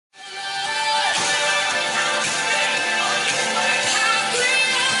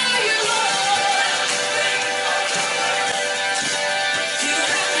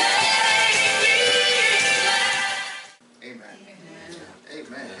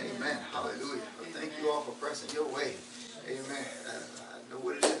Amen. Hallelujah. Well, thank you all for pressing your way. Amen. I know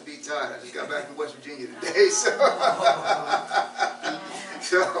what it is to be tired. I just got back from West Virginia today. So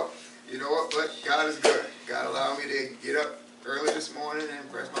you know what? But God is good. God allowed me to get up early this morning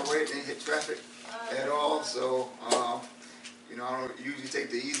and press my way. Didn't hit traffic at all. So, you know, I don't usually take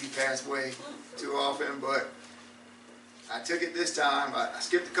the easy pathway too often, but I took it this time. I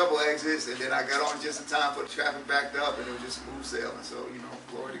skipped a couple exits, and then I got on just in time for the traffic backed up, and it was just smooth sailing. So, you know,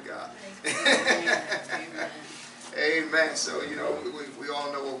 glory to God. Amen. Amen. So, you know, we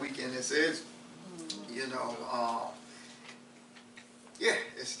all know what weekend this is. You know, yeah,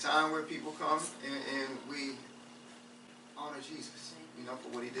 it's a time where people come and we honor Jesus, you know, for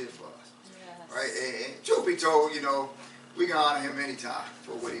what he did for us. Yes. Right? And truth be told, you know, we can honor him anytime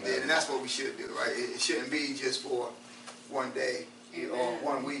for what he did, and that's what we should do, right? It shouldn't be just for one day or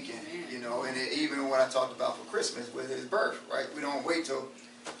one weekend, you know. And even what I talked about for Christmas with his birth, right? We don't wait till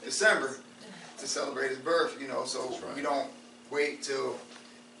December to celebrate his birth, you know. So we don't wait till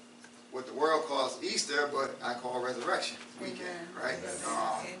what the world calls Easter, but I call Resurrection Weekend, right?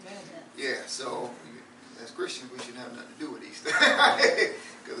 Yeah, so as Christians, we shouldn't have nothing to do with Easter,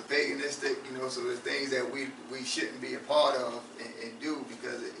 because it's paganistic, you know, so there's things that we shouldn't be a part of and do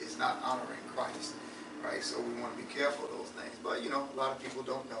because it's not honoring Christ, right? So we want to be careful of those things. But, you know, a lot of people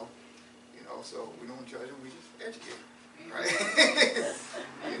don't know, you know, so we don't judge them, we just educate them, right?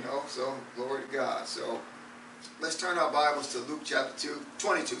 You know, so glory to God. So let's turn our Bibles to Luke chapter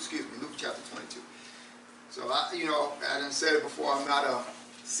 22, Luke chapter 22. So, you know, I done said it before, I'm not a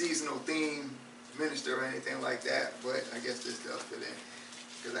seasonal theme minister or anything like that, but I guess this does fit in,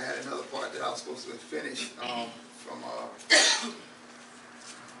 because I had another part that I was supposed to finish from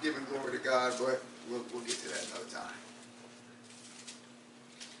giving glory to God, but we'll get to that another time.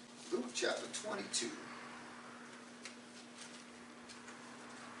 Luke chapter 22.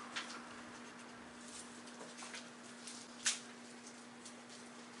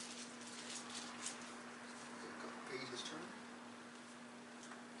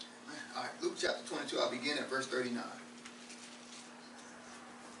 Luke chapter 22, I'll begin at verse 39.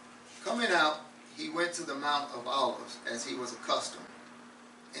 Coming out, he went to the Mount of Olives, as he was accustomed,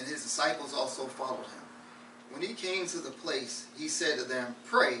 and his disciples also followed him. When he came to the place, he said to them,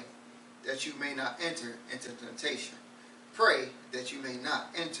 "Pray that you may not enter into temptation. Pray that you may not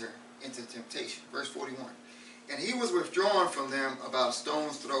enter into temptation." Verse 41. And he was withdrawn from them about a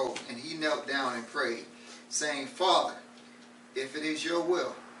stone's throw, and he knelt down and prayed, saying, "Father, if it is your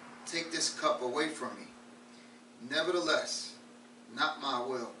will, take this cup away from me. Nevertheless, not my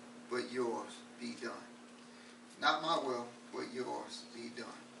will, but yours be done." Not my will, but yours be done.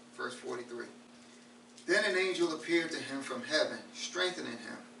 Verse 43. Then an angel appeared to him from heaven, strengthening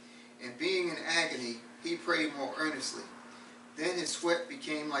him. And being in agony, he prayed more earnestly. Then his sweat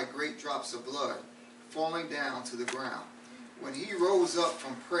became like great drops of blood, falling down to the ground. When he rose up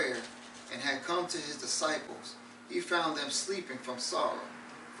from prayer and had come to his disciples, he found them sleeping from sorrow.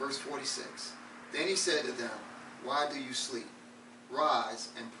 Verse 46. Then he said to them, "Why do you sleep? Rise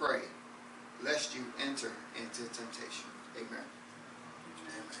and pray, lest you enter into temptation." Amen.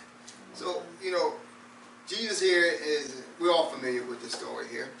 Amen. So, you know, Jesus here is, we're all familiar with this story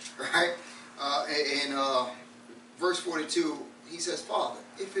here, right? In verse 42, he says, "Father,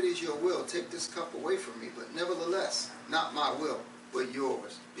 if it is your will, take this cup away from me, but nevertheless, not my will, but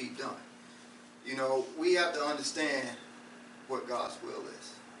yours be done." You know, we have to understand what God's will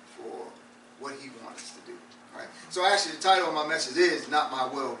is for what he wants us to do, right? So actually the title of my message is "Not my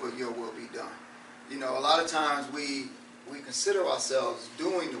will, but your will be done." You know, a lot of times we consider ourselves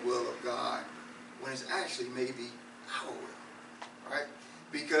doing the will of God when it's actually maybe our will, right?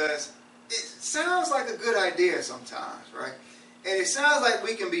 Because it sounds like a good idea sometimes, right? And it sounds like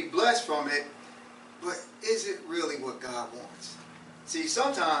we can be blessed from it, but is it really what God wants? See,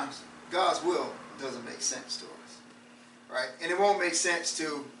 sometimes God's will doesn't make sense to us, right? And it won't make sense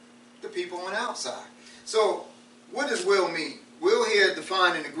to the people on the outside. So what does will mean? Will here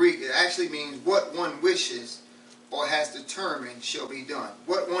defined in the Greek, it actually means what one wishes or has determined shall be done.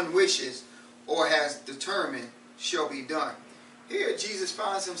 What one wishes or has determined shall be done. Here Jesus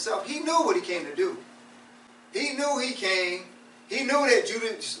finds himself. He knew what he came to do. He knew he came. He knew that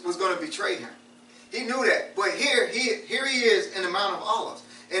Judas was going to betray him. He knew that. But here he is in the Mount of Olives.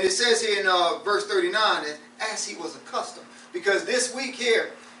 And it says here in verse 39 that as he was accustomed. Because this week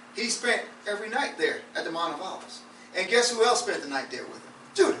here, he spent every night there at the Mount of Olives. And guess who else spent the night there with him?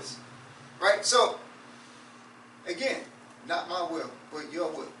 Judas. Right? So, again, not my will, but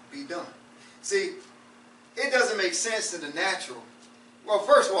your will be done. See, it doesn't make sense in the natural. Well,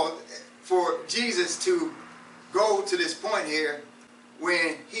 first of all, for Jesus to go to this point here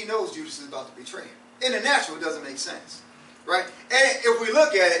when he knows Judas is about to betray him? In the natural, it doesn't make sense, right? And if we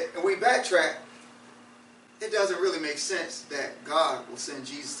look at it and we backtrack, it doesn't really make sense that God will send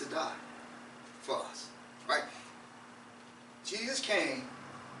Jesus to die for us, right? Jesus came,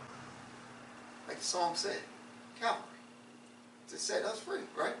 like the song said, Calvary, to set us free,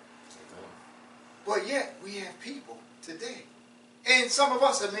 right? But yet, we have people today, and some of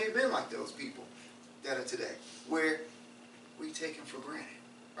us have maybe been like those people that are today, where we take him for granted,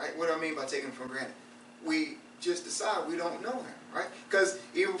 right? What do I mean by taking him for granted? We just decide we don't know him, right? Because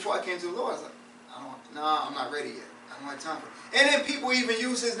even before I came to the Lord, I was like, I'm not ready yet. I don't have time for it. And then people even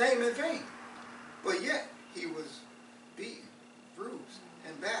use his name in vain. But yet, he was beaten, bruised,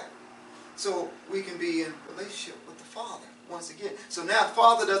 and battered. So we can be in relationship with the Father once again. So now the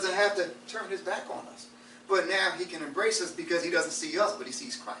Father doesn't have to turn his back on us. But now he can embrace us because he doesn't see us, but he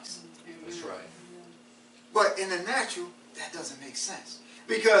sees Christ. That's right. But in the natural, that doesn't make sense.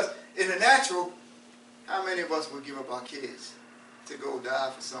 Because in the natural, how many of us would give up our kids to go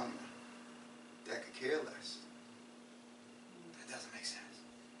die for someone that could care less? That doesn't make sense.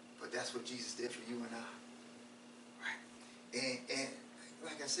 But that's what Jesus did for you and I. Right? And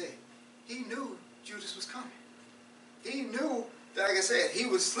like I said, he knew Judas was coming. He knew that, like I said, he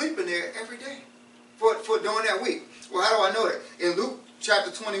was sleeping there every day for during that week. Well, how do I know that? In Luke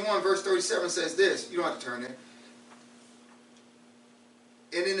chapter 21, verse 37 says this. You don't have to turn there.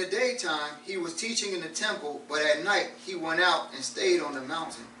 And in the daytime, he was teaching in the temple, but at night he went out and stayed on the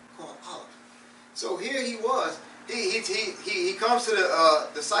mountain called Olive. So here he was. He comes to the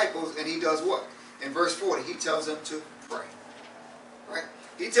disciples and he does what? In verse 40, he tells them to pray. Right?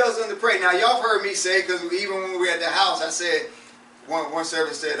 He tells them to pray. Now, y'all heard me say, because even when we were at the house, I said, one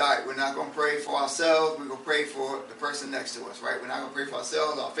servant said, all right, we're not going to pray for ourselves. We're going to pray for the person next to us, right? We're not going to pray for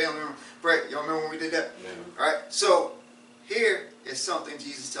ourselves, our family member. Pray. Y'all remember when we did that? Yeah. All right? So here is something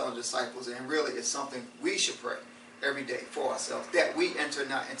Jesus telling the disciples, and really it's something we should pray every day for ourselves, that we enter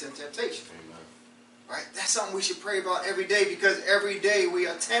not into temptation. Amen. Right? That's something we should pray about every day, because every day we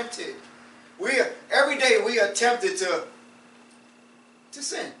are tempted. Every day we are tempted to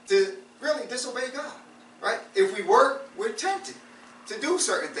sin, to really disobey God. Right? If we work, we're tempted to do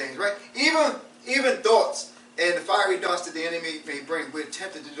certain things. Right? Even thoughts and the fiery darts that the enemy may bring, we're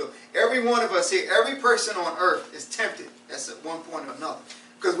tempted to do. Every one of us here, every person on earth is tempted at one point or another,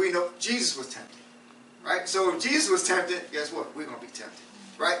 because we know Jesus was tempted. Right? So if Jesus was tempted, guess what? We're going to be tempted.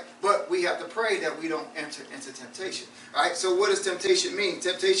 Right? But we have to pray that we don't enter into temptation. Right? So what does temptation mean?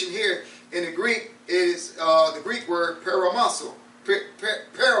 Temptation here in the Greek is the Greek word paramos,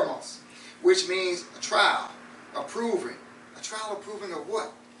 which means a trial, a proving. A trial of proving of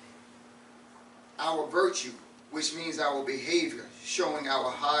what? Our virtue, which means our behavior, showing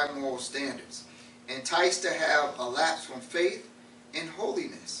our high moral standards. Enticed to have a lapse from faith and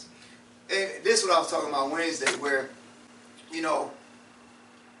holiness. And this is what I was talking about Wednesday, where,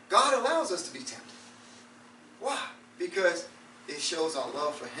 God allows us to be tempted. Why? Because it shows our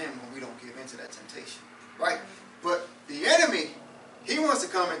love for him when we don't give in to that temptation. Right? But the enemy, he wants to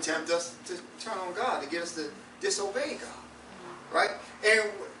come and tempt us to turn on God, to get us to disobey God. Right? And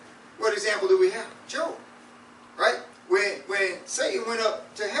what example do we have? Job. Right? When Satan went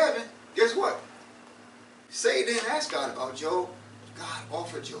up to heaven, guess what? Satan didn't ask God about Job. God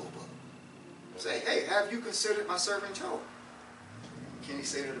offered Job up. Say, hey, have you considered my servant Job? Can he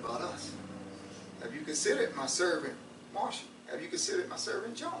say that about us? Have you considered my servant Marshall? Have you considered my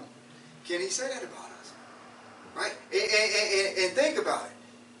servant Joan? Can he say that about us? Right? And think about it.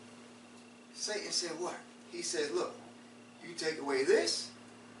 Satan said what? He said, look, you take away this,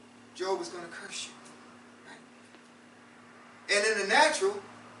 Job is going to curse you. Right? And in the natural,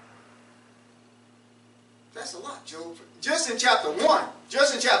 that's a lot, Job. Just in chapter 1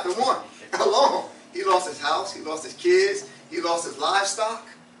 alone, he lost his house, he lost his kids, he lost his livestock.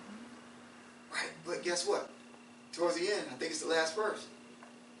 Right? But guess what? Towards the end, I think it's the last verse,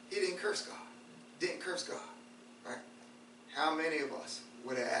 he didn't curse God. Right? How many of us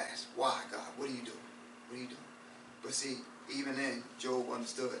would have asked, why, God? What are you doing? What are you doing? But see, even then, Job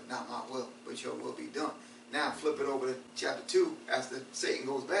understood, not my will, but your will be done. Now, flip it over to chapter 2, after Satan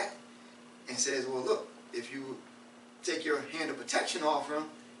goes back and says, well, look, if you take your hand of protection off him,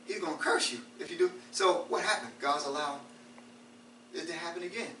 he's going to curse you if you do. So what happened? God's allowed it to happen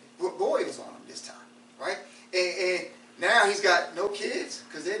again. Put boils on him this time. Right? And now he's got no kids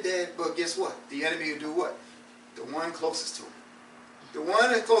because they're dead. But guess what? The enemy will do what? The one closest to him. The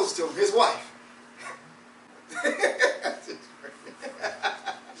one that's closest to him, his wife.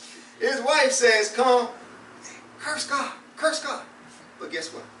 His wife says, come, curse God. But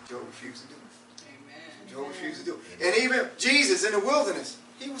guess what? Job refused to do it. Job refused to do it. And even Jesus in the wilderness,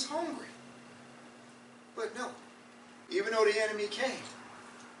 he was hungry. But no, even though the enemy came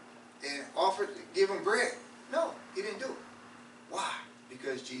and offered to give him bread, no, he didn't do it. Why?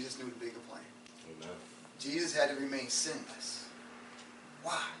 Because Jesus knew the bigger plan. Amen. Jesus had to remain sinless.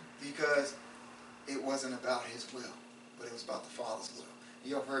 Why? Because it wasn't about his will, but it was about the Father's will.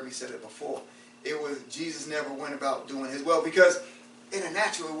 You have heard me say it before. It was, Jesus never went about doing his will, because in a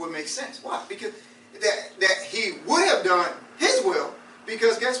natural it would make sense. Why? Because that he would have done his will,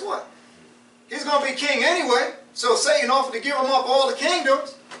 because guess what? He's going to be king anyway. So Satan offered to give him up all the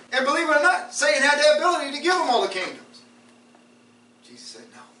kingdoms, and believe it or not, Satan had the ability to give him all the kingdoms. Jesus said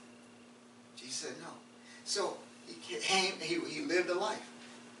no. Jesus said no. So he lived a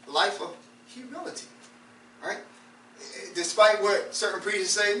life of humility, right? Despite what certain preachers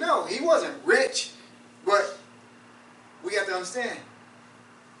say, no, he wasn't rich, but we have to understand,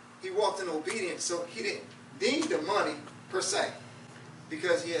 he walked in obedience, so he didn't need the money per se,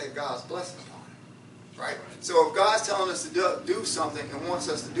 because he had God's blessing upon it, right? So if God's telling us to do something and wants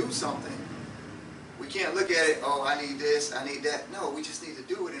us to do something, we can't look at it, oh, I need this, I need that. No, we just need to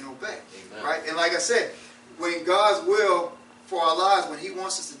do it and obey, Amen. Right? And like I said, when God's will for our lives, when he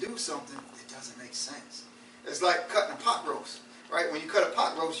wants us to do something, it doesn't make sense. It's like cutting a pot roast, right? When you cut a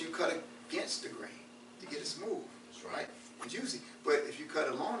pot roast, you cut against the grain to get it smooth, right? And juicy. But if you cut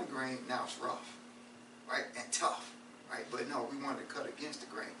along the grain, now it's rough, right? And tough, right? But no, we wanted to cut against the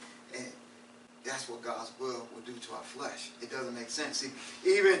grain. And that's what God's will do to our flesh. It doesn't make sense. See,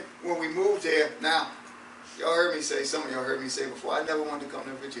 even when we moved there, now, y'all heard me say, some of y'all heard me say before, I never wanted to come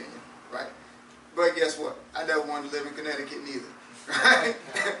to Virginia, right? But guess what? I never wanted to live in Connecticut neither, right?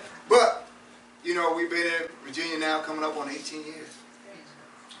 But, you know, we've been in Virginia now coming up on 18 years,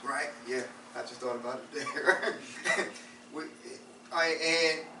 right? Yeah, I just thought about it there, right?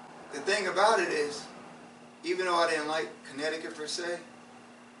 And the thing about it is, even though I didn't like Connecticut per se,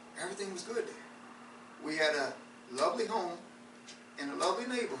 everything was good there. We had a lovely home in a lovely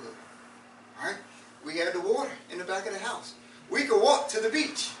neighborhood, right? We had the water in the back of the house. We could walk to the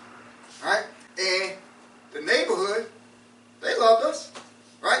beach, right? And the neighborhood, they loved us,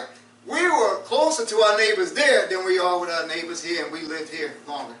 right? We were closer to our neighbors there than we are with our neighbors here, and we lived here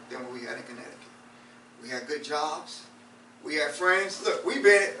longer than what we had in Connecticut. We had good jobs. We had friends. Look,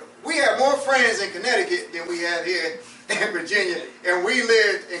 we had more friends in Connecticut than we have here in Virginia, and we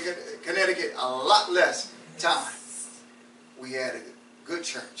lived in Connecticut a lot less time. We had a good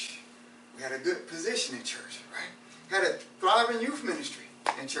church. We had a good position in church, right? Had a thriving youth ministry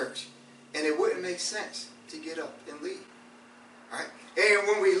in church. And it wouldn't make sense to get up and leave, right? And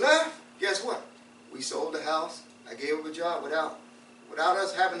when we left, guess what? We sold the house. I gave up a job without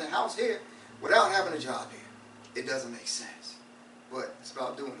us having the house here, without having a job here. It doesn't make sense. But it's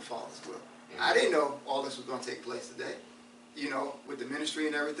about doing the Father's will. I didn't know all this was going to take place today, you know, with the ministry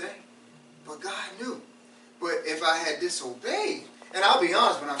and everything. But God knew. But if I had disobeyed, and I'll be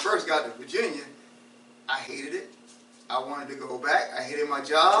honest, when I first got to Virginia, I hated it. I wanted to go back. I hated my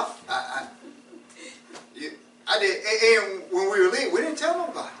job. I did. And when we were leaving, we didn't tell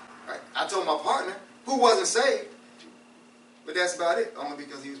nobody. Right? I told my partner, who wasn't saved, but that's about it, only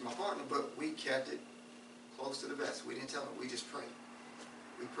because he was my partner. But we kept it close to the vest. We didn't tell him. We just prayed.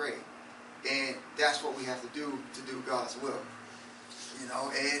 We prayed. And that's what we have to do God's will. You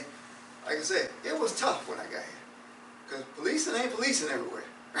know, and like I said, it was tough when I got here. Because policing ain't policing everywhere.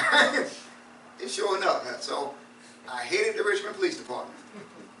 It's showing up. So I hated the Richmond Police Department.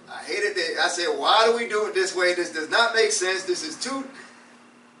 I hated that. I said, why do we do it this way? This does not make sense. This is too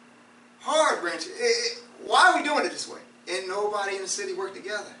hard-wrenching. Why are we doing it this way? And nobody in the city worked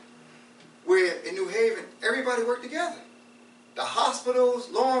together. Where in New Haven, everybody worked together. The hospitals,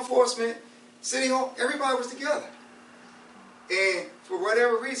 law enforcement, city hall, everybody was together. And for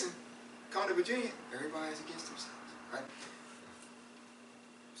whatever reason, coming to Virginia, everybody's against themselves. Right?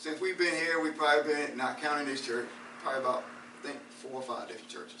 Since we've been here, we've probably been, not counting this church, probably about, I think, 4 or 5 different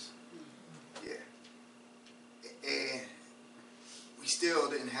churches. Yeah. And we still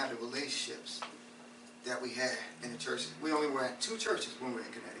didn't have the relationships that we had in the churches. We only were at 2 churches when we were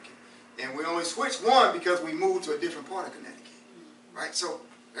in Connecticut. And we only switched one because we moved to a different part of Connecticut. Right? So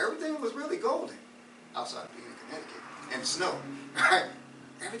everything was really golden outside of being in Connecticut. And snow. Right?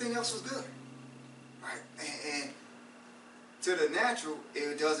 Everything else was good. Right? And to the natural,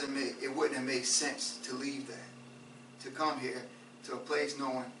 it wouldn't have made sense to leave that. To come here to a place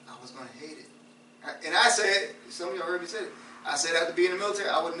knowing I was going to hate it. Right? And I said, some of y'all heard me say it, I said after being in the military,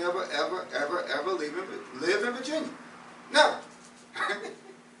 I would never, ever, ever, ever live in Virginia. Never.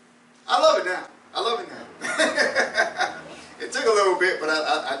 I love it now. I love it now. It took a little bit, but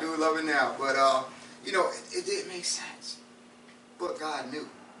I do love it now. But you know, it didn't make sense. But God knew.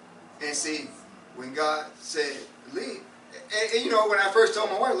 And see, when God said, leave, and you know, when I first told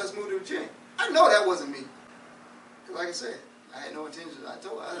my wife, let's move to Virginia, I know that wasn't me. Because like I said, I had no intention, I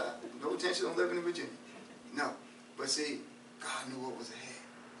told her, I had no intention of living in Virginia. No. But see, God knew what was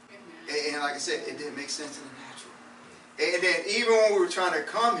ahead. And like I said, it didn't make sense in the natural. And then even when we were trying to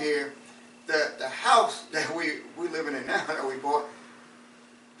come here, the house that we living in now, that we bought,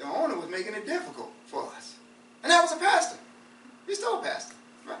 the owner was making it difficult for us. And that was a pastor. He's still a pastor.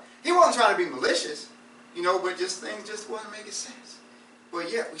 Right? He wasn't trying to be malicious, you know, but just things just wasn't making sense.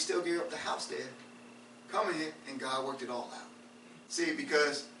 But yet we still gave up the house there, coming here, and God worked it all out. See,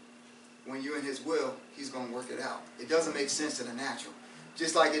 because when you're in His will, He's going to work it out. It doesn't make sense in the natural.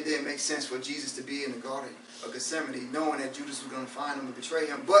 Just like it didn't make sense for Jesus to be in the Garden of Gethsemane, knowing that Judas was going to find him and betray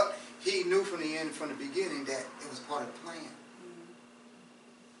him. But He knew from the end, from the beginning, that it was part of the plan.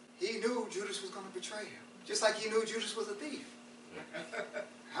 He knew Judas was going to betray him. Just like He knew Judas was a thief.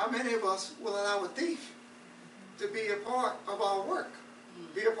 How many of us will allow a thief to be a part of our work?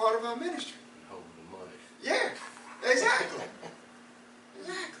 Be a part of our ministry? Hold the money. Yeah, exactly.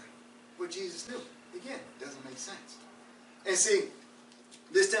 Exactly. But Jesus knew. Again, it doesn't make sense. And see,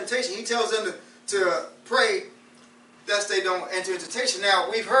 this temptation, He tells them to pray lest they don't enter into temptation. Now,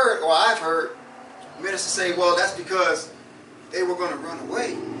 we've heard, or I've heard, ministers say, well, that's because they were going to run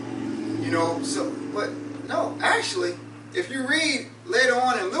away. You know, so, but no, actually, if you read later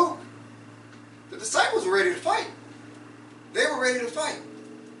on in Luke, the disciples were ready to fight. They were ready to fight.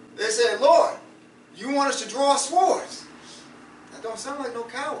 They said, Lord, you want us to draw swords? That don't sound like no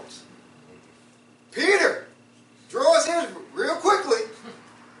cowards. Peter draws his real quickly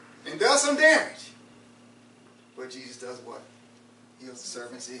and does some damage. But Jesus does what? Heals the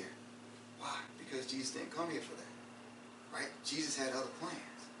servant's ear. Why? Because Jesus didn't come here for that. Right? Jesus had other plans.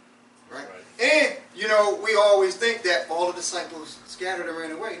 Right? And, you know, we always think that all the disciples scattered and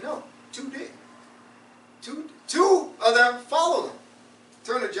ran away. No, 2 did. Two of them followed Him.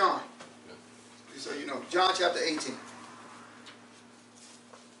 Turn to John. So you know, John chapter 18. Then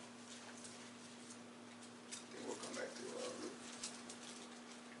we'll come back to Luke.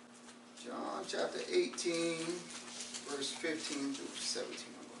 John chapter 18, verse 15 through 17.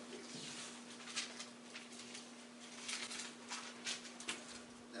 I'm going to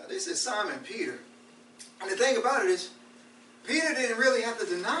read. Now this is Simon Peter. And the thing about it is, Peter didn't really have to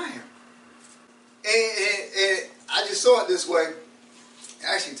deny Him. And I just saw it this way.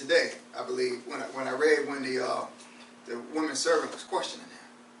 Actually, today, I believe, when I read when the woman servant was questioning Him.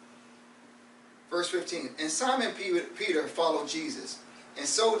 Verse 15. And Simon Peter followed Jesus, and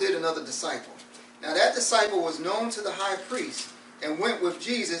so did another disciple. Now that disciple was known to the high priest, and went with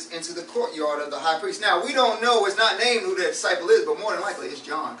Jesus into the courtyard of the high priest. Now we don't know, it's not named who that disciple is, but more than likely it's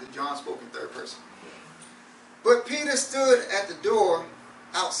John, because John spoke in third person. But Peter stood at the door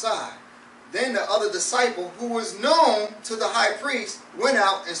outside. Then the other disciple, who was known to the high priest, went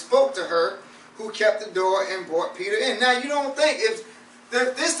out and spoke to her, who kept the door, and brought Peter in. Now you don't think, if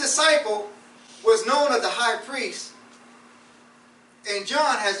this disciple was known of the high priest, and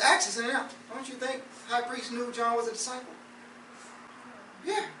John has access to him, don't you think the high priest knew John was a disciple?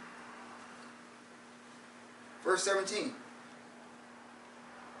 Yeah. Verse 17.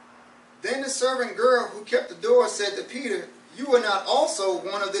 Then the servant girl who kept the door said to Peter, you are not also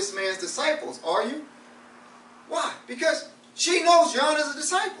one of this man's disciples, are you? Why? Because she knows John is a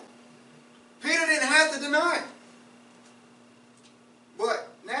disciple. Peter didn't have to deny it. But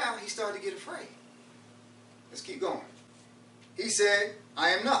now he started to get afraid. Let's keep going. He said,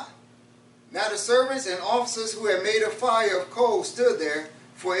 I am not. Now the servants and officers who had made a fire of coals stood there,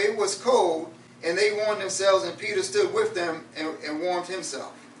 for it was cold, and they warmed themselves, and Peter stood with them and warmed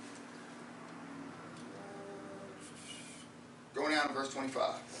himself. Going down to verse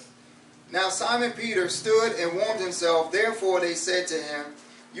 25. Now Simon Peter stood and warmed himself. Therefore they said to him,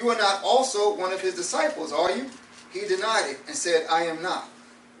 you are not also one of his disciples, are you? He denied it and said, I am not.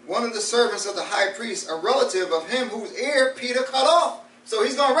 One of the servants of the high priest, a relative of him whose ear Peter cut off. So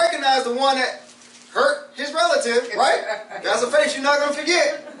he's going to recognize the one that hurt his relative, right? That's a face you're not going to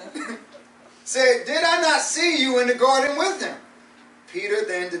forget. Said, did I not see you in the garden with him? Peter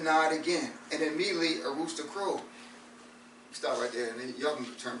then denied again, and immediately a rooster crowed. Stop right there, and then y'all can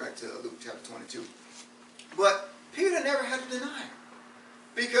turn back to Luke chapter 22. But Peter never had to deny him,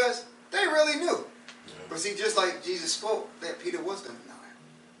 because they really knew. But see, just like Jesus spoke, that Peter was going to deny him.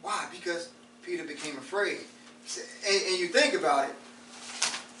 Why? Because Peter became afraid. And you think about it,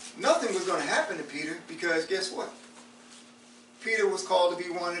 nothing was going to happen to Peter, because guess what? Peter was called to be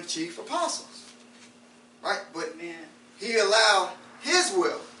one of the chief apostles. Right? But he allowed his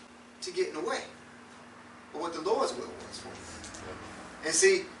will to get in the way. but what the Lord's will was for them. And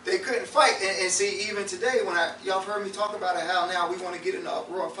see, they couldn't fight. And see, even today, when y'all have heard me talk about it, how now we want to get in the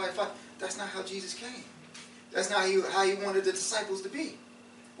uproar and fight. That's not how Jesus came. That's not how he wanted the disciples to be.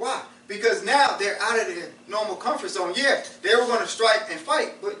 Why? Because now they're out of their normal comfort zone. Yeah, they were going to strike and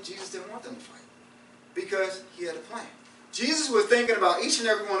fight, but Jesus didn't want them to fight because he had a plan. Jesus was thinking about each and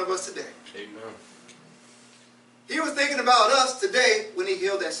every one of us today. Amen. He was thinking about us today when he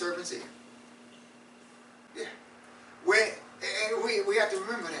healed that servant's ear. Yeah. We have to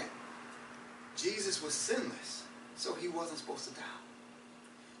remember that. Jesus was sinless, so he wasn't supposed to die.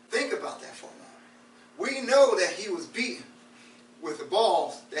 Think about that for a moment. We know that he was beaten with the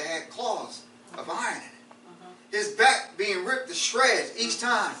balls that had claws of iron in it. His back being ripped to shreds each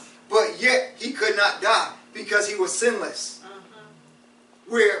time, but yet he could not die because he was sinless.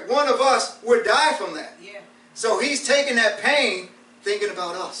 Where one of us would die from that. Yeah. So he's taking that pain thinking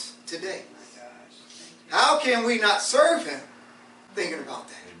about us today. How can we not serve him thinking about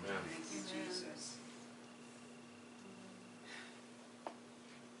that? Amen. Thank you, Jesus.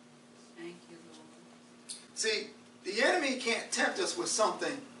 Thank you, Lord. See, the enemy can't tempt us with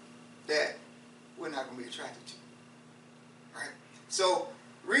something that we're not going to be attracted to. Right? So,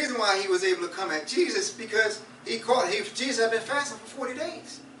 reason why he was able to come at Jesus, because Jesus had been fasting for 40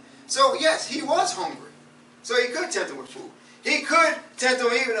 days. So, yes, he was hungry. So he could tempt him with food. He could tempt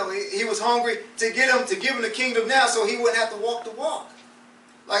him even though he was hungry to give him the kingdom now so he wouldn't have to walk the walk.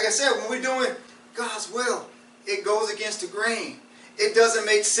 Like I said, when we're doing God's will, it goes against the grain. It doesn't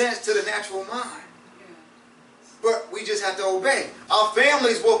make sense to the natural mind. But we just have to obey. Our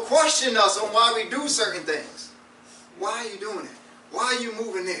families will question us on why we do certain things. Why are you doing it? Why are you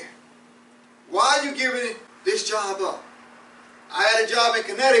moving there? Why are you giving this job up? I had a job in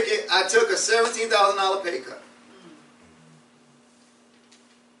Connecticut. I took a $17,000 pay cut.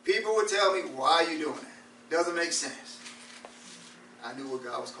 People would tell me, why are you doing that? Doesn't make sense. I knew what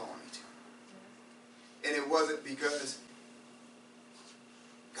God was calling me to. And it wasn't because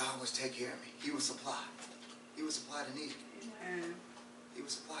God was taking care of me. He would supply. He would supply the need. He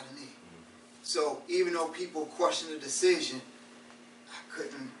would supply the need. So even though people questioned the decision, I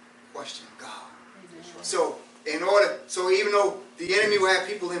couldn't question God. So even though the enemy would have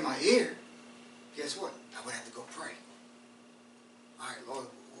people in my ear, guess what? I would have to go pray. All right, Lord,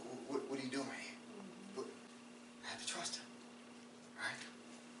 what are you doing here? But I have to trust him. Right?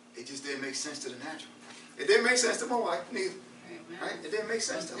 It just didn't make sense to the natural. It didn't make sense to my wife neither. Right? It didn't make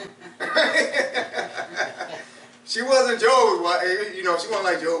sense to her. She wasn't Joe's wife. You know, she wasn't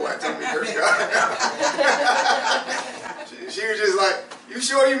like Joe's wife telling me to curse God. She was just like, you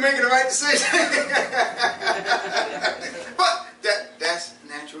sure you're making the right decision? But that's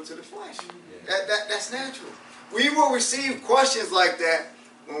natural to the flesh. That's natural. We will receive questions like that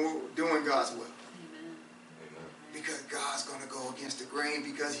when we're doing God's will. Amen. Because God's going to go against the grain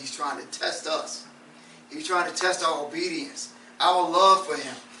because he's trying to test us. He's trying to test our obedience, our love for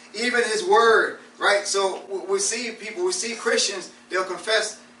him, even his word, right? So we see people, we see Christians, they'll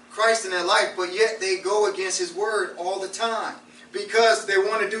confess Christ in their life, but yet they go against his word all the time because they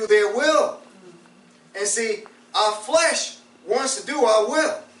want to do their will. And see, our flesh wants to do our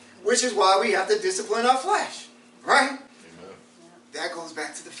will, which is why we have to discipline our flesh, right? Amen. That goes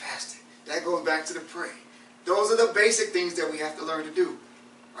back to the fasting. That goes back to the praying. Those are the basic things that we have to learn to do,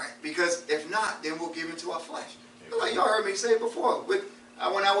 right? Because if not, then we'll give into our flesh. Like y'all heard me say it before, when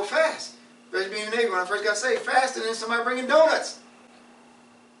I would fast. Especially being in the Navy, when I first got saved, fasting and somebody bringing donuts.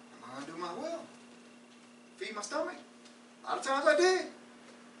 Am I going to do my will? Feed my stomach? A lot of times I did.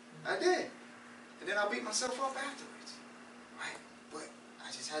 And then I beat myself up afterwards. Right? But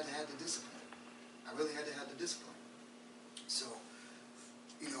I just had to have the discipline. I really had to have the discipline. So,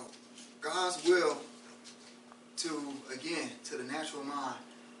 God's will to the natural mind,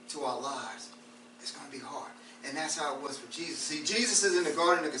 to our lives, it's going to be hard. And that's how it was for Jesus. See, Jesus is in the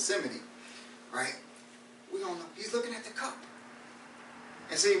Garden of Gethsemane, right? We don't know. He's looking at the cup.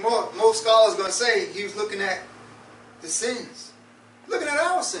 And see, most scholars are going to say he was looking at the sins. Looking at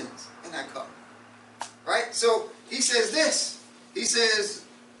our sins in that cup. Right? So, he says this. He says,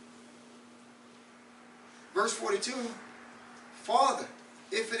 verse 42, Father,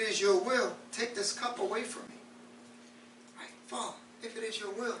 if it is your will, take this cup away from me. Right? Father, if it is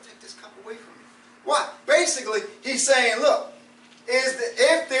your will, take this cup away from me. Why? Basically, he's saying, look,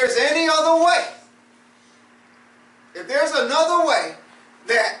 if there's any other way, if there's another way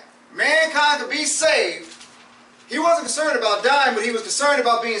that mankind could be saved, he wasn't concerned about dying, but he was concerned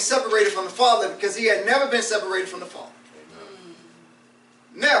about being separated from the Father because he had never been separated from the Father.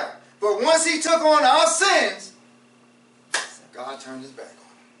 Never. But once he took on our sins, God turned his back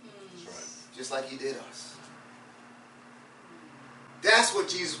on him. Just like he did us. That's what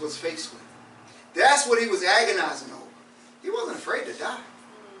Jesus was faced with. That's what he was agonizing over. He wasn't afraid to die.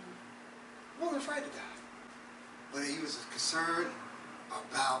 He wasn't afraid to die. But he was concerned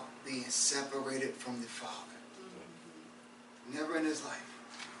about being separated from the Father. Never in his life,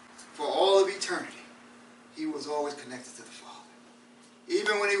 for all of eternity, he was always connected to the Father.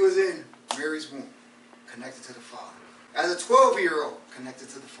 Even when he was in Mary's womb, connected to the Father. As a 12-year-old, connected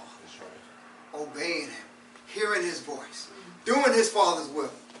to the Father. That's right. Obeying him, hearing his voice, doing his Father's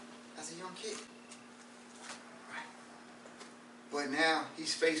will. As a young kid. Right? But now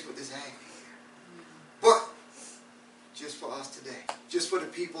he's faced with this agony here. But just for us today, just for the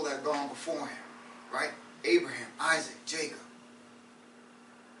people that have gone before him, right? Abraham, Isaac, Jacob.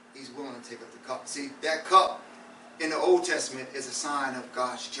 He's willing to take up the cup. See, that cup in the Old Testament is a sign of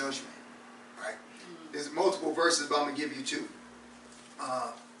God's judgment. Right? There's multiple verses, but I'm going to give you two.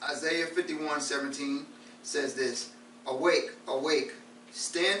 Isaiah 51:17 says this. Awake, awake,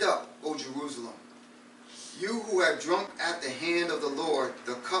 stand up, O Jerusalem. You who have drunk at the hand of the Lord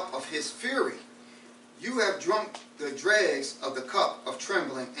the cup of his fury. You have drunk the dregs of the cup of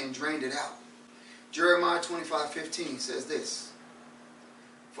trembling and drained it out. Jeremiah 25:15 says this.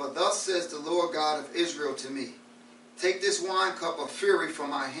 For thus says the Lord God of Israel to me, take this wine cup of fury from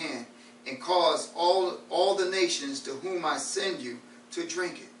my hand, and cause all the nations to whom I send you to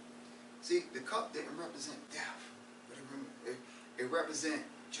drink it. See, the cup didn't represent death, but it represents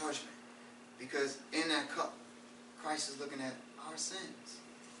judgment. Because in that cup, Christ is looking at our sins.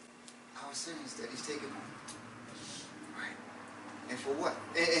 Our sins that he's taken on. Right? And for what?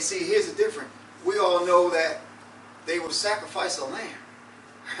 And see, here's the difference. We all know that they would sacrifice a lamb.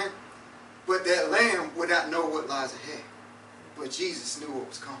 But that lamb would not know what lies ahead. But Jesus knew what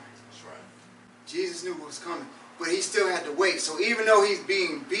was coming. That's right. Jesus knew what was coming. But he still had to wait. So even though he's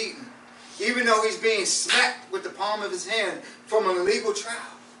being beaten, even though he's being smacked with the palm of his hand from an illegal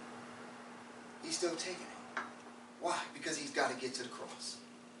trial, he's still taking it. Why? Because he's got to get to the cross.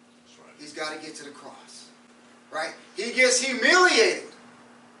 That's right. He's got to get to the cross. Right? He gets humiliated.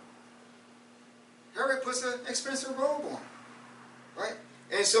 Herod puts an expensive robe on him. Right?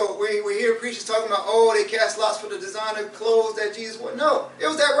 And so we hear preachers talking about, oh, they cast lots for the designer clothes that Jesus wore. No, it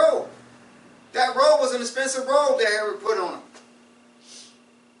was that robe. That robe was an expensive robe that Herod put on him.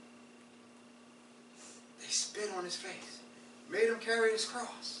 They spit on his face. Made him carry his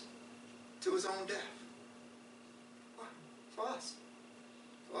cross to his own death. Why? For us.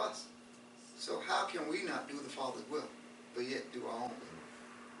 For us. So how can we not do the Father's will, but yet do our own will?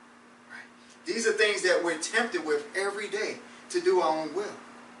 Right? These are things that we're tempted with every day. To do our own will,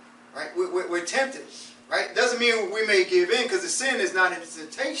 right? We're tempted, right? Doesn't mean we may give in, because the sin is not a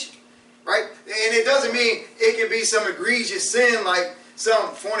temptation, right? And it doesn't mean it can be some egregious sin like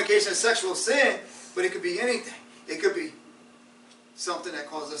some fornication, sexual sin, but it could be anything. It could be something that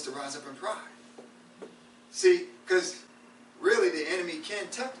causes us to rise up in pride. See, because really the enemy can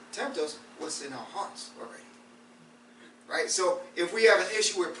tempt us what's in our hearts already, right? So if we have an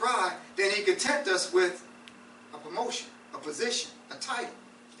issue with pride, then he could tempt us with a promotion, a position, a title,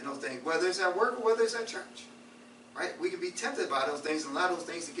 and those things, whether it's at work or whether it's at church. Right? We can be tempted by those things and allow those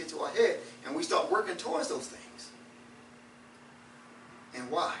things to get to our head, and we start working towards those things. And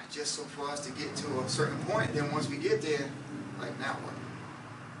why? Just so for us to get to a certain point, then once we get there, like now what?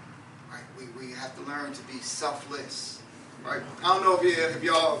 Right? We have to learn to be selfless. Right? I don't know if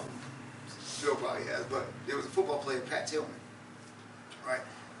y'all, Bill probably has, but there was a football player, Pat Tillman. Right?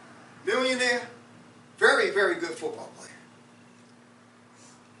 Millionaire, very, very good football player.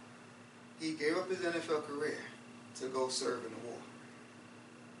 He gave up his NFL career to go serve in the war.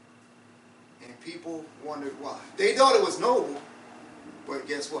 And people wondered why. They thought it was noble, but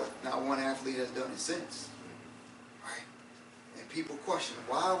guess what? Not one athlete has done it since. Right? And people question,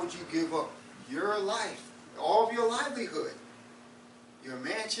 why would you give up your life, all of your livelihood, your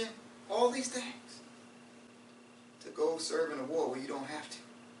mansion, all these things, to go serve in a war where you don't have to?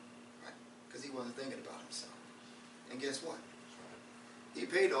 Right? Because he wasn't thinking about himself. And guess what? He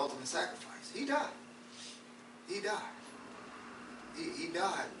paid the ultimate sacrifice. He died. He died. He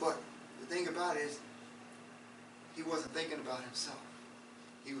died. But the thing about it is, he wasn't thinking about himself.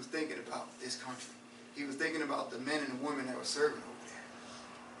 He was thinking about this country. He was thinking about the men and the women that were serving over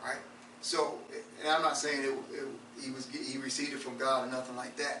there. Right? So, and I'm not saying he received it from God or nothing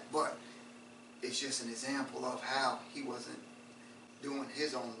like that, but it's just an example of how he wasn't doing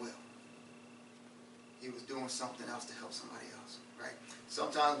his own will. He was doing something else to help somebody else, right?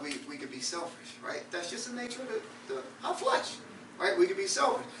 Sometimes we could be selfish, right? That's just the nature of our flesh, right? We could be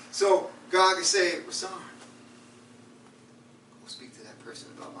selfish. So God could say, Rasan, go speak to that person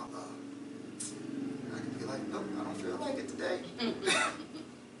about my love. And I could be like, nope, I don't feel like it today.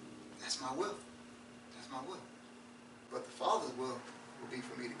 That's my will. That's my will. But the Father's will be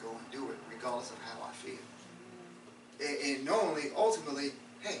for me to go and do it, regardless of how I feel. And knowingly, ultimately,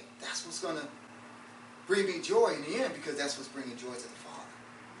 hey, that's what's going to bring me joy in the end, because that's what's bringing joy to the Father.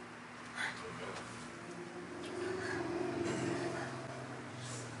 Right?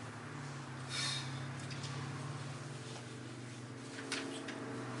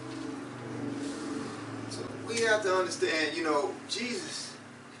 So we have to understand, you know, Jesus,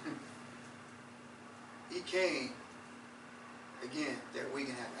 he came, again, that we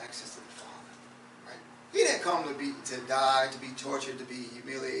can have access to the Father. Right? He didn't come to die, to be tortured, to be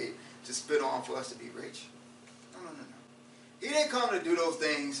humiliated, to spit on for us to be rich. No. He didn't come to do those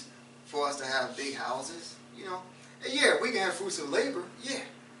things for us to have big houses, you know. And yeah, we can have fruits of labor, yeah,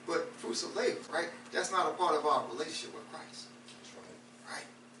 but fruits of labor, right? That's not a part of our relationship with Christ. That's right. Right?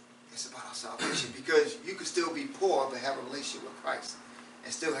 It's about our salvation, because you can still be poor but have a relationship with Christ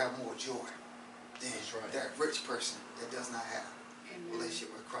and still have more joy than that rich person that does not have a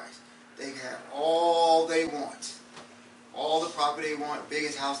relationship with Christ. They can have all they want, all the property they want,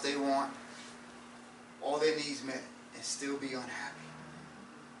 biggest house they want, all their needs met, and still be unhappy.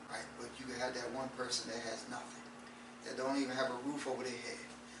 Right? But you can have that one person that has nothing, that don't even have a roof over their head,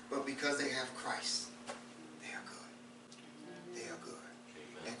 but because they have Christ, they are good. They are good.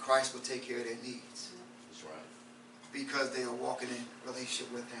 Amen. And Christ will take care of their needs. That's right. Because they are walking in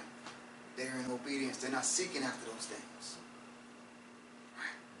relationship with Him. They're in obedience. They're not seeking after those things.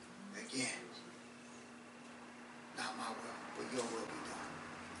 Right? Again, not my will, but your will be done.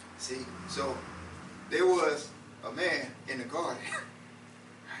 See, so there was a man in the garden.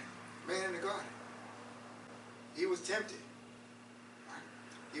 Right? Man in the garden. He was tempted. Right?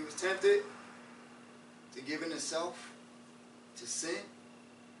 He was tempted to give in himself to sin.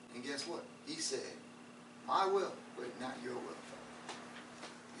 And guess what? He said, my will, but not your will.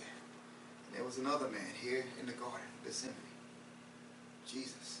 Yeah. And there was another man here in the garden, Gethsemane,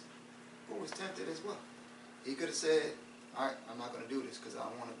 Jesus, who was tempted as well. He could have said, all right, I'm not going to do this because I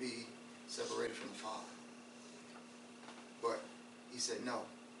don't want to be separated from the Father. But he said, no,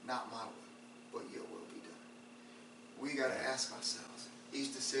 not my will, but your will be done. We got to ask ourselves,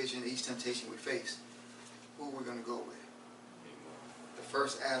 each decision, each temptation we face, who we're going to go with. The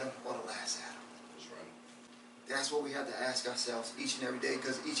first Adam or the last Adam. That's right. That's what we have to ask ourselves each and every day,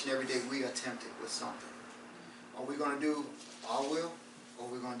 because each and every day we are tempted with something. Are we going to do our will, or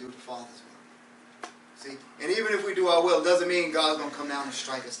are we going to do the Father's will? See? And even if we do our will, it doesn't mean God's going to come down and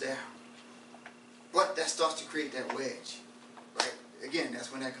strike us down. But that starts to create that wedge. Right? Again,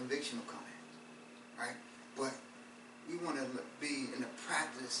 that's when that conviction will come in. Right? But we want to be in the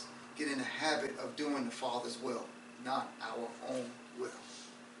practice, get in the habit of doing the Father's will, not our own will.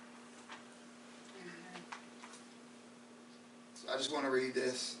 So I just want to read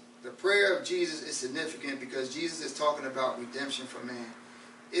this. The prayer of Jesus is significant because Jesus is talking about redemption for man.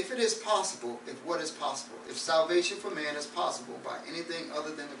 If it is possible, if what is possible, if salvation for man is possible by anything other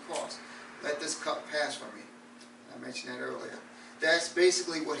than the cross, let this cup pass from me. I mentioned that earlier. That's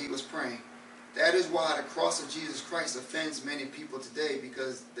basically what he was praying. That is why the cross of Jesus Christ offends many people today,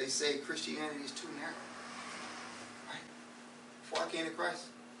 because they say Christianity is too narrow. Right? Before I came to Christ,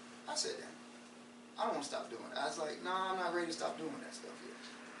 I said that. I don't want to stop doing it. I was like, no, I'm not ready to stop doing that stuff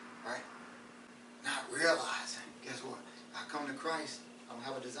yet. Right? Not realizing, guess what? I come to Christ, I don't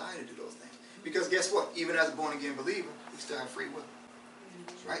have a desire to do those things. Because guess what? Even as a born-again believer, we still have free will.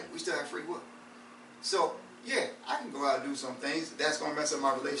 Right? We still have free will. So, yeah, I can go out and do some things. That's going to mess up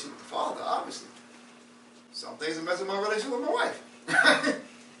my relationship with the Father, obviously. Some things will mess up my relationship with my wife.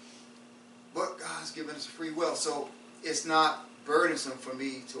 But God's given us free will. So, it's not burdensome for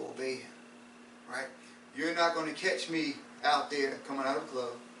me to obey Him. Right? You're not going to catch me out there coming out of a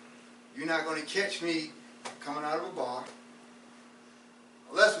club. You're not going to catch me coming out of a bar.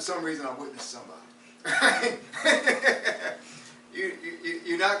 Unless for some reason I witnessed somebody.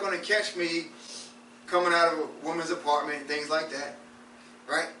 You're not going to catch me coming out of a woman's apartment, things like that.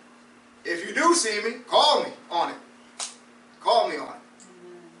 Right? If you do see me, call me on it. Call me on it.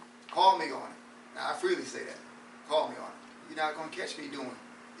 Call me on it. Now, I freely say that. Call me on it. You're not going to catch me doing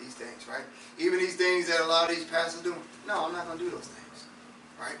these things, right? Even these things that a lot of these pastors do. No, I'm not going to do those things.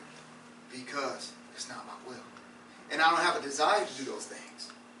 Right? Because it's not my will. And I don't have a desire to do those things.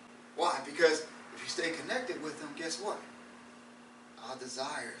 Why? Because if you stay connected with Him, guess what? Our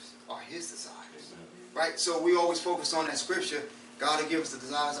desires are His desires. Right? So we always focus on that scripture. God will give us the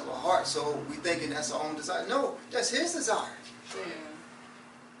desires of our heart. So we thinking that's our own desire. No, that's His desire. Right.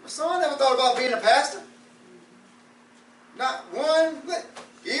 My son never thought about being a pastor. Not one bit.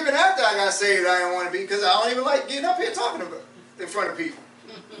 Even after I got saved, I didn't want to be, because I don't even like getting up here talking about in front of people.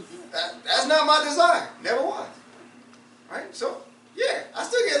 That's not my desire. Never was. Right? So, yeah, I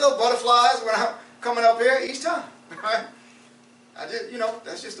still get little butterflies when I'm coming up here each time. Right? I just,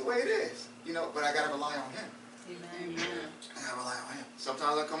 that's just the way it is. But I got to rely on him. Amen. I got to rely on him.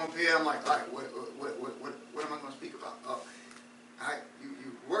 Sometimes I come up here, I'm like, all right, what am I going to speak about? Oh, all right,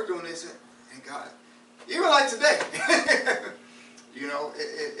 you worked on this, and God, even like today,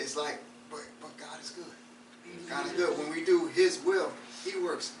 it's like, but God is good. God is good. When we do his will, he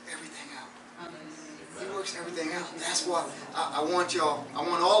works everything out. He works everything out. That's why I want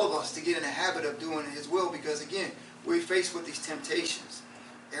all of us to get in the habit of doing his will, because again, we're faced with these temptations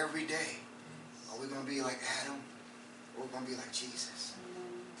every day. Are we going to be like Adam, or are we going to be like Jesus?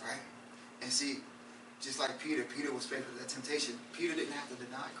 Right? And see, just like Peter was faced with that temptation. Peter didn't have to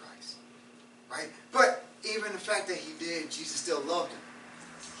deny Christ. Right? But even the fact that he did, Jesus still loved him.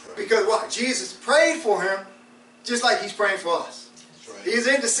 Because what? Jesus prayed for him just like he's praying for us. Right. He's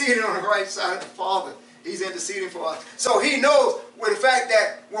interceding on the right side of the Father. He's interceding for us. So he knows with the fact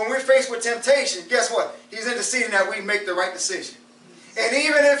that when we're faced with temptation, guess what? He's interceding that we make the right decision. And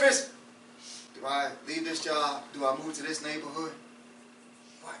even if it's, do I leave this job? Do I move to this neighborhood?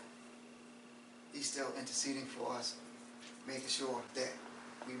 What? He's still interceding for us, making sure that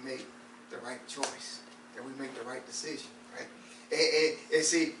we make the right choice, that we make the right decision, right? And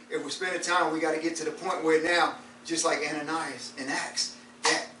see, if we're spending time, we got to get to the point where now, just like Ananias in Acts,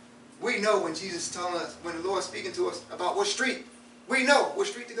 that we know when Jesus is telling us, when the Lord is speaking to us about what street, we know what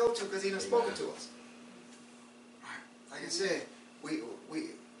street to go to because he done spoken to us. Right. Like I said, when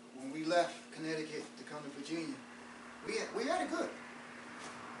we left Connecticut to come to Virginia, we had it good.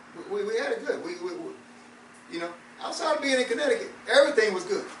 We had it good. We outside of being in Connecticut, everything was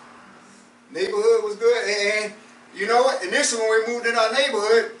good. Neighborhood was good, and you know what? Initially, when we moved in our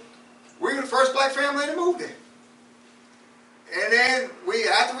neighborhood, we were the first black family to move there. And then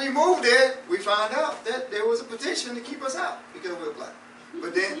after we moved there, we found out that there was a petition to keep us out because we were black.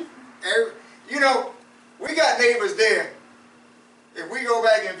 But then, we got neighbors there. If we go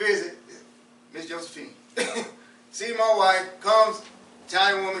back and visit, Miss Josephine, see my wife, comes,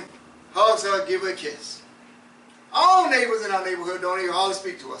 Italian woman, hugs her, give her a kiss. All neighbors in our neighborhood don't even hardly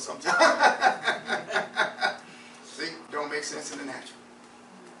speak to us sometimes. See, don't make sense in the natural.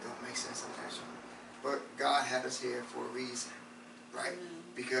 Don't make sense in the natural. But God had us here for a reason, right?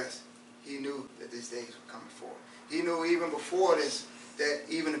 Because he knew that these days were coming forward. He knew even before this that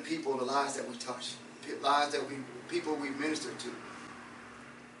even the people, the lives that we touch, lives that people we minister to,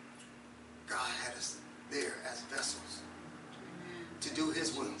 God had us there as vessels to do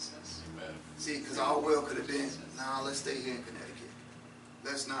his will. See, because our will could have been, let's stay here in Connecticut.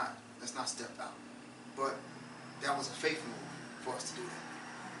 Let's not step out. But that was a faith move for us to do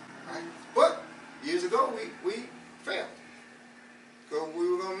that. Right? But years ago, we failed. Because we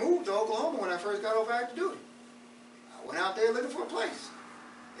were going to move to Oklahoma when I first got over active duty. I went out there looking for a place.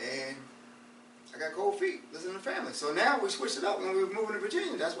 And I got cold feet, listening to family. So now we switched it up when we were moving to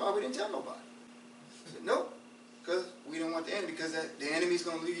Virginia. That's why we didn't tell nobody. I said, nope. Because we don't want the enemy, because the enemy's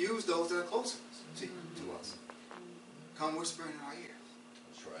going to use those that are closer to us. Come whispering in our ears.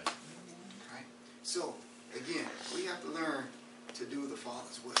 That's right. Right? So, again, we have to learn to do the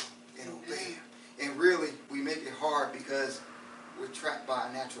Father's will and obey him. And really, we make it hard because we're trapped by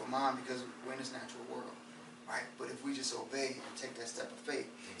a natural mind because we're in this natural world. Right? But if we just obey and take that step of faith.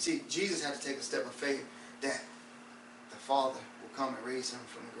 See, Jesus had to take a step of faith that the Father will come and raise him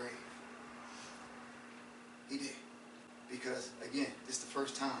from the grave. He did. Because, again, this is the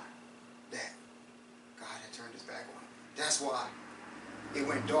first time that God had turned his back on him. That's why it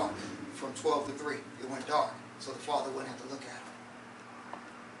went dark from 12 to 3. It went dark so the Father wouldn't have to look at him.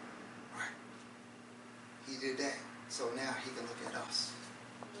 Right? He did that. So now he can look at us.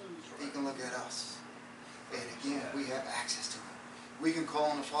 He can look at us. And again, we have access to him. We can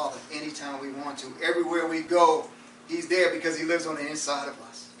call on the Father anytime we want to. Everywhere we go, he's there because he lives on the inside of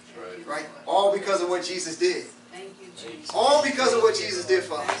us. Right. Right? All because of what Jesus did. Thank you, Jesus. All because of what Jesus did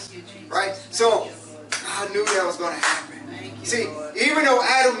for us. Thank you, Jesus. Right? So, I knew that was going to happen. Thank you, See, Lord. even though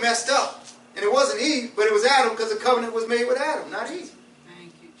Adam messed up, and it wasn't Eve, but it was Adam because the covenant was made with Adam, not Eve.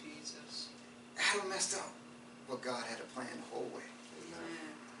 Thank you, Jesus. Adam messed up. But God had a plan the whole way.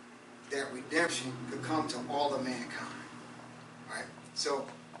 Amen. That redemption could come to all of mankind. Right? So,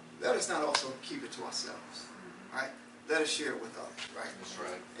 let us not also keep it to ourselves. Right? Let us share it with others. Right? That's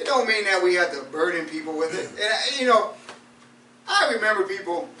right. It don't mean that we have to burden people with it. And, I remember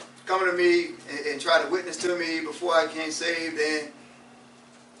people coming to me and try to witness to me before I became saved, and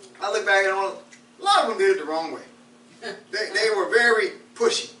I look back and a lot of them did it the wrong way. They were very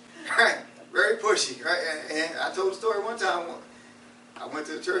pushy, right? Very pushy, right? And I told the story one time. I went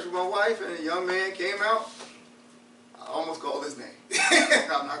to the church with my wife, and a young man came out. I almost called his name.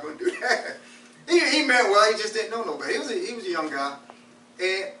 I'm not going to do that. He meant well. He just didn't know nobody. He was a young guy,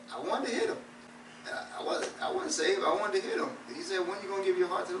 and I wanted to hit him. I wasn't saved. I wanted to hit him. He said, "When are you going to give your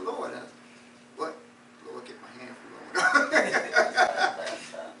heart to the Lord?" But Lord, get my hand from Lord.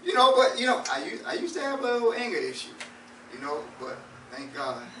 I used to have a little anger issue, but thank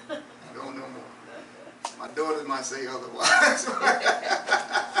God, I don't no more. My daughters might say otherwise.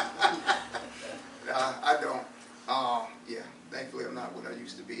 I don't. Yeah, thankfully I'm not what I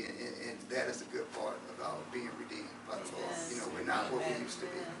used to be, and that is the good part about being redeemed by the Lord. We're not what we used to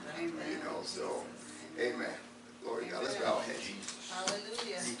be. So, amen. Glory to God. Let's bow our heads.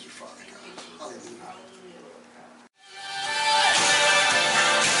 Hallelujah. Thank you, Father God. Hallelujah.